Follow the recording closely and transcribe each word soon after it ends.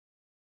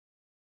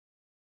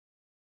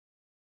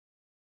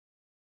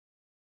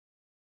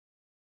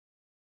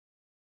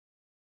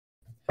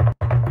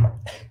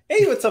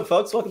Hey, what's up,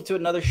 folks? Welcome to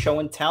another Show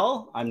and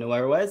Tell. I'm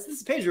Noah Ruiz. This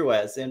is Pedro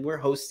Ruiz, and we're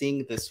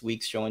hosting this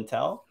week's Show and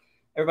Tell.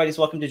 Everybody's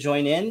welcome to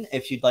join in.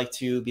 If you'd like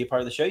to be a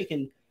part of the show, you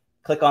can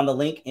click on the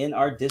link in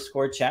our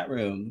Discord chat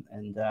room,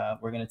 and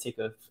we're going to take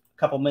a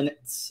couple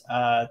minutes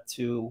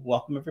to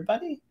welcome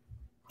everybody.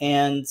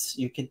 And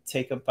you can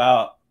take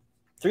about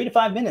 3 to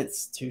 5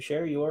 minutes to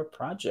share your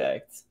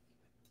project.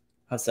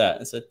 How's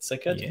that? Is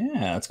that good?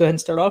 Yeah, let's go ahead and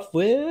start off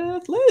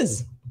with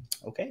Liz.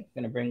 Okay,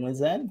 going to bring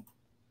Liz in.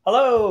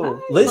 Hello,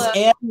 Hi, Liz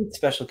hello. and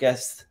special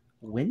guest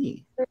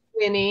Winnie.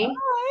 Winnie.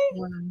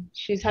 Hi.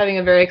 She's having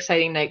a very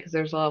exciting night because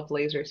there's a lot of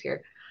lasers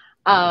here.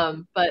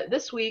 But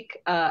this week,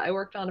 I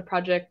worked on a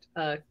project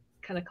kind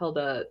of called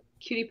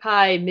Cutie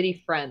Pie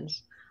MIDI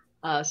Friends.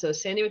 So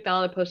Sandy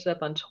McDonald posted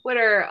up on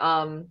Twitter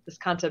this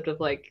concept of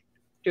like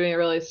doing a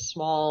really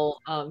small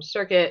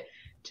circuit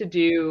to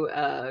do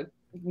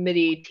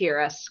MIDI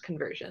TRS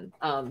conversion.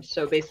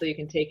 So basically you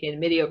can take in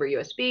MIDI over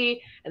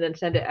USB and then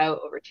send it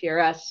out over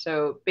TRS.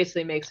 So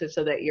basically makes it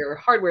so that your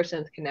hardware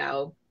synth can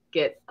now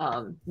get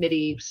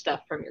MIDI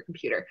stuff from your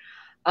computer.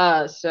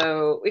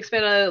 So we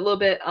expanded a little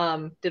bit,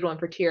 did one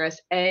for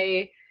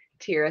TRS-A,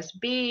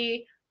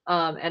 TRS-B,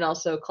 and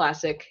also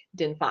classic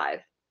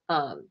DIN5.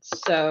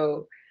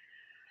 So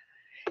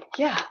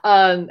yeah,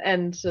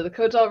 and so the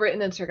code's all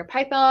written in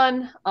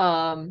CircuitPython,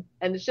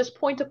 and it's just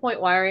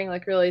point-to-point wiring,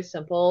 like really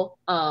simple.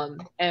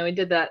 And we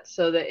did that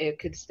so that it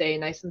could stay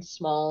nice and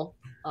small.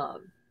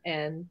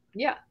 And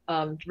yeah,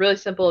 really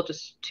simple,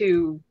 just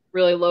 2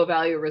 really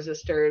low-value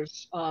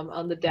resistors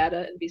on the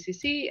data and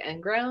VCC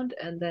and ground,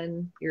 and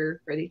then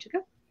you're ready to go.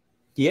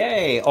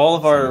 Yay! All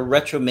of our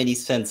retro MIDI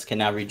synths can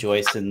now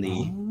rejoice in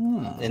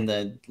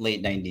the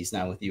late 90s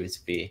now with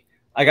USB.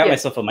 I got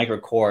myself a Micro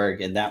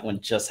Korg, and that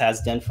one just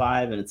has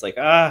DIN5, and it's like,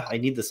 I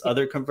need this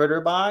other converter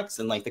box,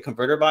 and like the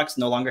converter box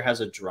no longer has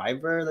a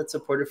driver that's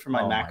supported for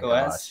my Mac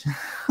OS.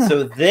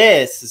 So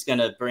this is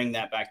gonna bring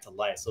that back to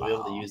life. So I'll be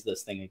able to use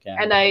this thing again.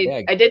 And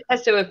I did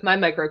test it with my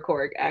Micro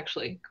Korg,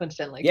 actually,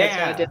 coincidentally.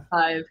 Yeah. That's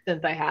my DIN5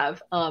 synth I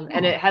have,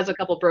 and it has a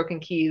couple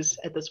broken keys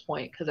at this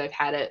point because I've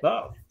had it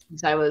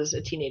since I was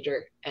a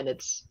teenager, and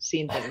it's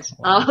seen things.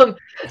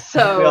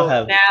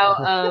 So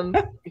now,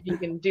 if you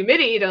can do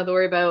MIDI, you don't have to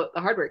worry about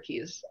the hardware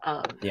keys.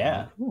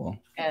 Yeah, cool.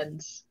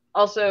 And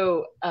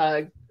also,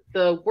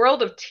 the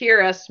world of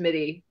TRS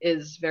MIDI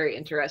is very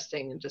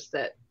interesting, and just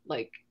that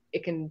like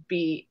it can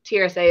be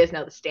TRS-A is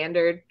now the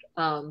standard,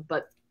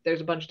 but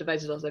there's a bunch of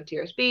devices also have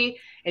TRS-B,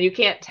 and you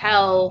can't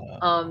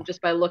tell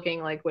just by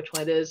looking like which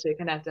one it is. So you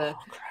kind of have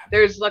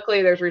to.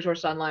 Luckily there's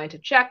resources online to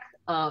check.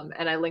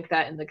 And I link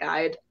that in the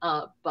guide,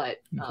 but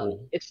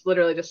it's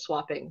literally just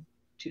swapping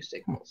 2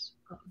 signals.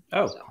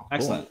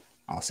 Excellent.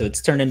 Oh, so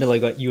it's turned into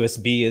like what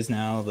USB is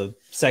now, the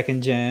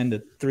 2nd gen,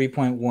 the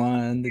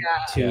 3.1, the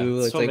 2.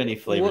 Yeah, it's so like, many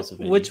flavors of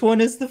MIDI. Which one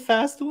is the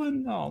fast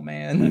one? Oh,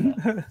 man.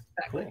 Exactly.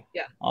 Cool.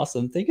 Yeah.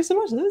 Awesome. Thank you so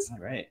much, Liz.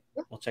 All right.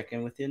 We'll check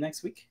in with you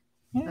next week.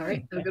 All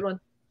right. Have a good one.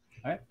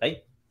 All right.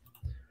 Bye.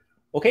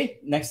 Okay.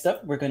 Next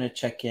up, we're going to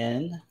check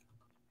in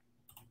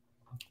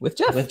with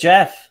Jeff. Hey,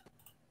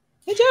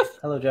 Jeff.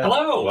 Hello, Jeff.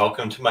 Hello.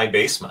 Welcome to my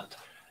basement.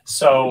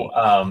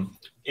 So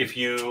if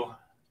you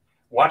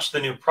watch the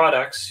new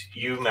products,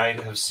 you might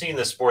have seen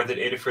this board that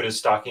Adafruit is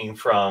stocking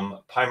from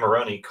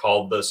Pimoroni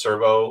called the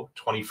Servo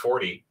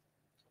 2040.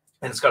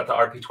 And it's got the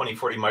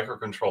RP2040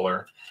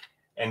 microcontroller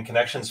and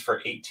connections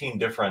for 18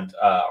 different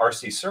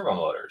RC servo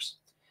motors.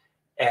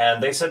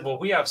 And they said, well,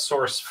 we have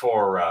source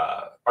for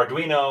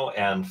Arduino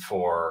and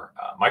for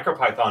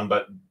MicroPython,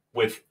 but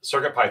with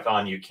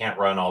CircuitPython, you can't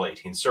run all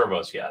 18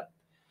 servos yet.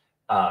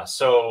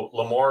 So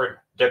Limor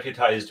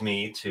deputized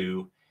me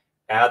to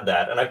add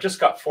that. And I've just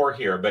got 4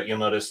 here, but you'll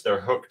notice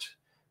they're hooked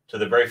to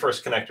the very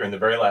first connector and the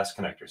very last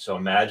connector. So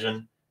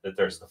imagine that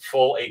there's the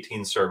full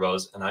 18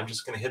 servos, and I'm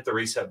just going to hit the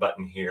reset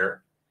button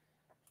here.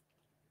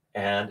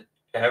 And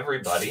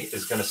everybody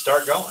is going to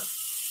start going.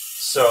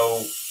 So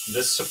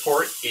this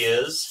support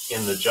is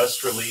in the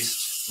just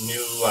released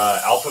new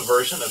alpha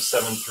version of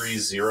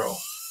 7.3.0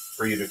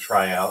 for you to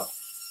try out.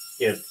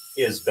 It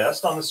is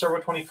best on the Servo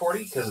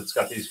 2040 because it's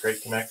got these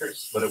great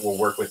connectors, but it will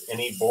work with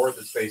any board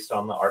that's based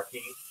on the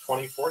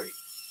RP2040.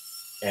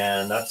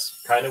 And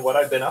that's kind of what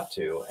I've been up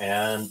to.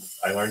 And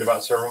I learned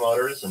about servo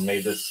motors and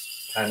made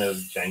this kind of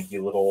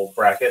janky little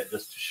bracket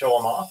just to show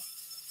them off.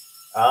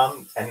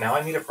 And now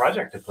I need a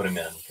project to put them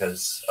in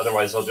because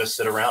otherwise they'll just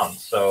sit around.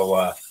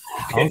 So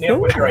hit me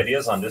up with your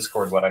ideas on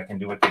Discord what I can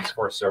do with these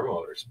 4 servo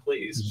motors,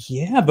 please.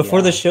 Yeah,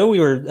 before the show we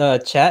were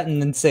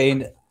chatting and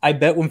saying, I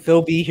bet when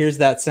Phil B hears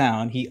that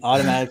sound, he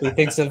automatically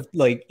thinks of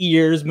like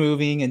ears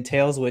moving and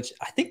tails, which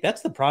I think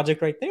that's the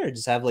project right there.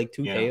 Just have like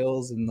 2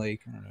 tails and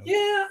like, I don't know.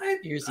 Yeah,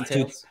 ears and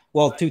tails.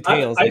 2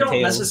 tails. I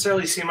don't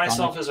necessarily see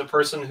myself as a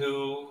person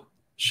who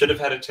should have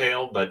had a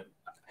tail, but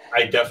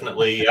I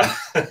definitely.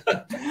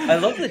 I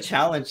love the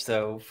challenge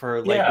though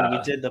for like when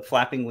you did the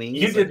flapping wings.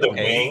 You did the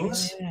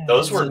wings;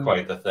 those were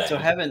quite the thing. So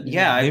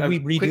I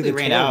quickly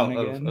ran out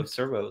of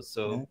servos.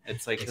 So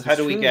it's like, how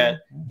do we get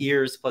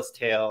ears plus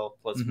tail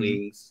plus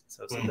wings?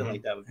 So something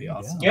like that would be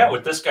awesome. Yeah,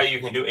 with this guy you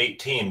can do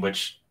 18,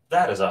 which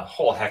that is a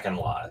whole heckin'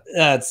 lot.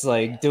 That's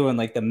like doing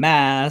like the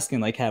mask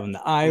and like having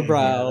the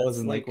eyebrows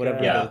and like whatever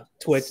the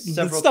Twitch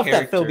the stuff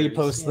that Phil B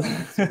posts.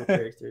 Several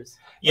characters.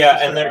 Yeah,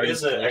 and there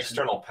is an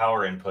external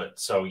power input.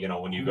 So, you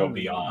know, when you go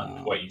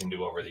beyond what you can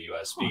do over the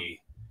USB.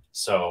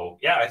 So,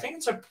 yeah, I think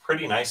it's a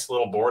pretty nice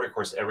little board. Of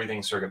course,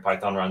 everything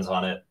CircuitPython runs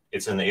on it.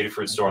 It's in the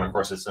Adafruit store, and of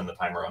course, it's in the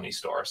Pimoroni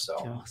store. So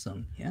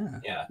awesome,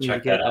 yeah,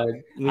 check that out.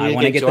 I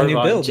want to get the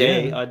new build.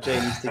 Jay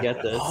needs to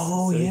get this.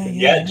 Oh,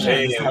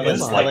 Jay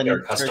is like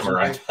their customer,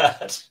 I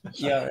bet.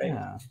 Yeah,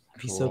 right.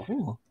 It'd be so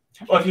cool.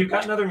 Well, if you've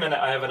got another minute,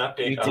 I have an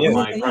update on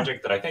my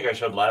project that I think I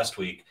showed last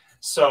week.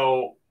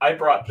 So I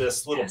brought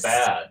this little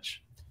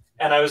badge,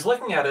 and I was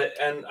looking at it,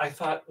 and I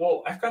thought,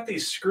 well, I've got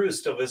these screws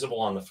still visible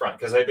on the front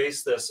because I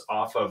based this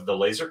off of the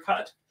laser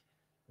cut,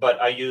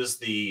 but I use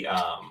the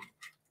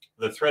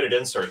threaded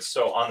inserts.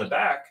 So on the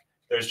back,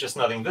 there's just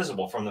nothing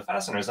visible from the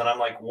fasteners. And I'm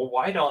like, well,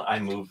 why don't I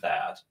move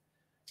that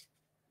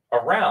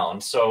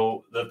around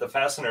so that the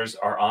fasteners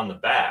are on the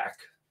back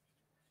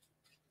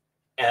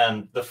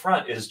and the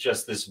front is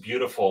just this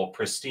beautiful,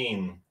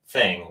 pristine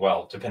thing?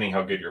 Well, depending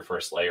how good your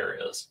first layer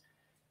is.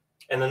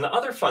 And then the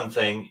other fun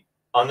thing,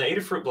 on the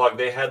Adafruit blog,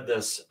 they had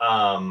this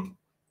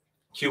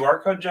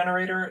QR code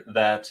generator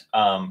that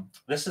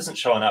this isn't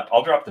showing up.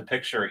 I'll drop the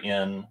picture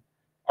in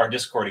our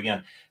Discord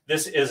again.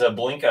 This is a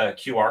Blinka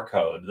QR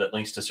code that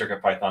links to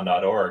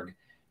circuitpython.org.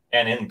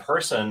 And in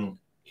person,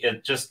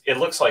 it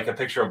looks like a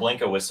picture of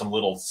Blinka with some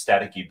little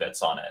staticky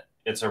bits on it.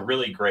 It's a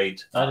really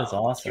great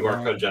awesome.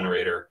 QR code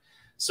generator.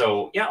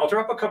 So yeah, I'll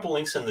drop a couple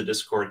links in the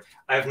Discord.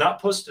 I have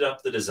not posted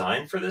up the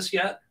design for this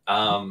yet.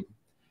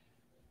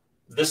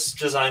 This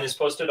design is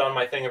posted on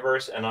my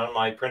Thingiverse and on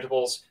my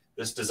printables.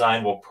 This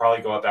design will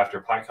probably go up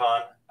after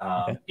PyCon.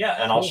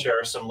 Yeah, and I'll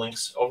share some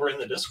links over in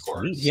the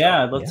Discord.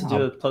 Yeah, I'd love to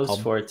do a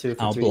post for it too.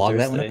 I'll blog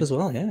that one up as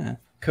well. Yeah,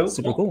 cool,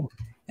 super cool.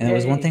 And there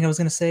was one thing I was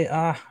gonna say.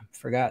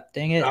 Forgot.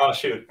 Dang it. Oh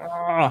shoot.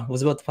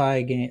 Was about the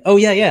Pi game. Oh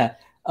yeah.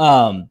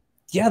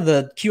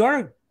 The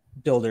QR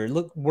builder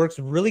works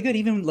really good.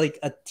 Even like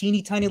a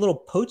teeny tiny little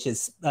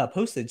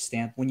postage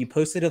stamp. When you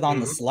posted it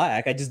on the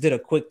Slack, I just did a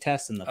quick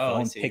test and the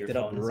phone picked it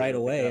up right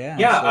away.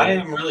 Yeah, so I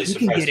am really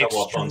surprised how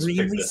well phones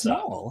picked this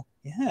up.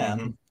 Yeah.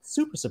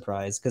 Super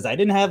surprised because I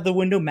didn't have the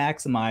window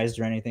maximized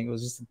or anything. It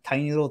was just a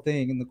tiny little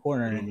thing in the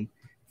corner and it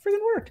freaking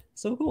worked.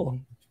 So cool.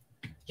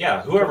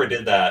 Yeah, whoever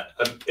did that,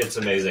 it's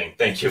amazing.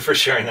 Thank you for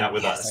sharing that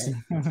with us.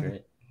 That's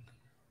great.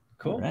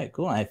 Cool. All right,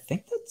 cool. I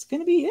think that's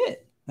gonna be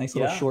it. Nice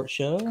little short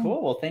show.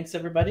 Cool. Well, thanks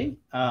everybody.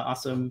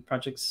 Awesome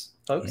projects,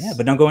 folks. Yeah,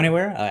 but don't go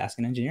anywhere. Ask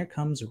an Engineer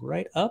comes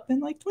right up in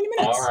like 20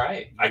 minutes. All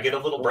right. I get a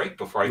little break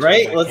before I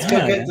let's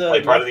go get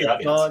the part of the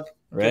audience. Dog,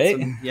 right?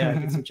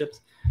 Get some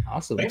chips.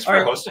 Awesome. Thanks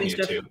for hosting you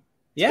too.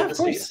 Yeah, of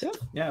course.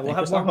 Yeah, we'll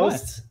have more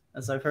hosts,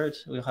 as I've heard.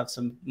 We'll have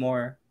some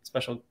more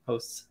special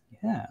hosts.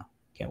 Yeah,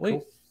 can't wait.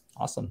 Cool.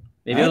 Awesome.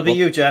 Maybe it'll be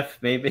you, Jeff.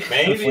 Maybe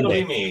it'll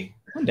be me.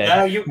 One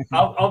day.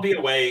 I'll be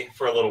away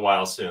for a little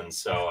while soon,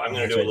 so I'm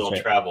going to do a little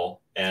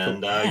travel,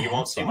 and you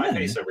won't see my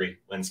face every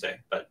Wednesday.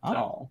 But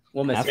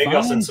we'll miss. Maybe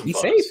I'll send some. Be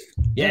photos. safe.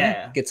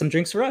 Yeah, get some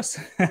drinks for us.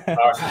 All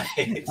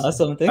right.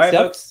 Awesome. Thanks, all right,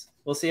 folks.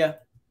 We'll see ya.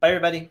 Bye,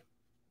 everybody.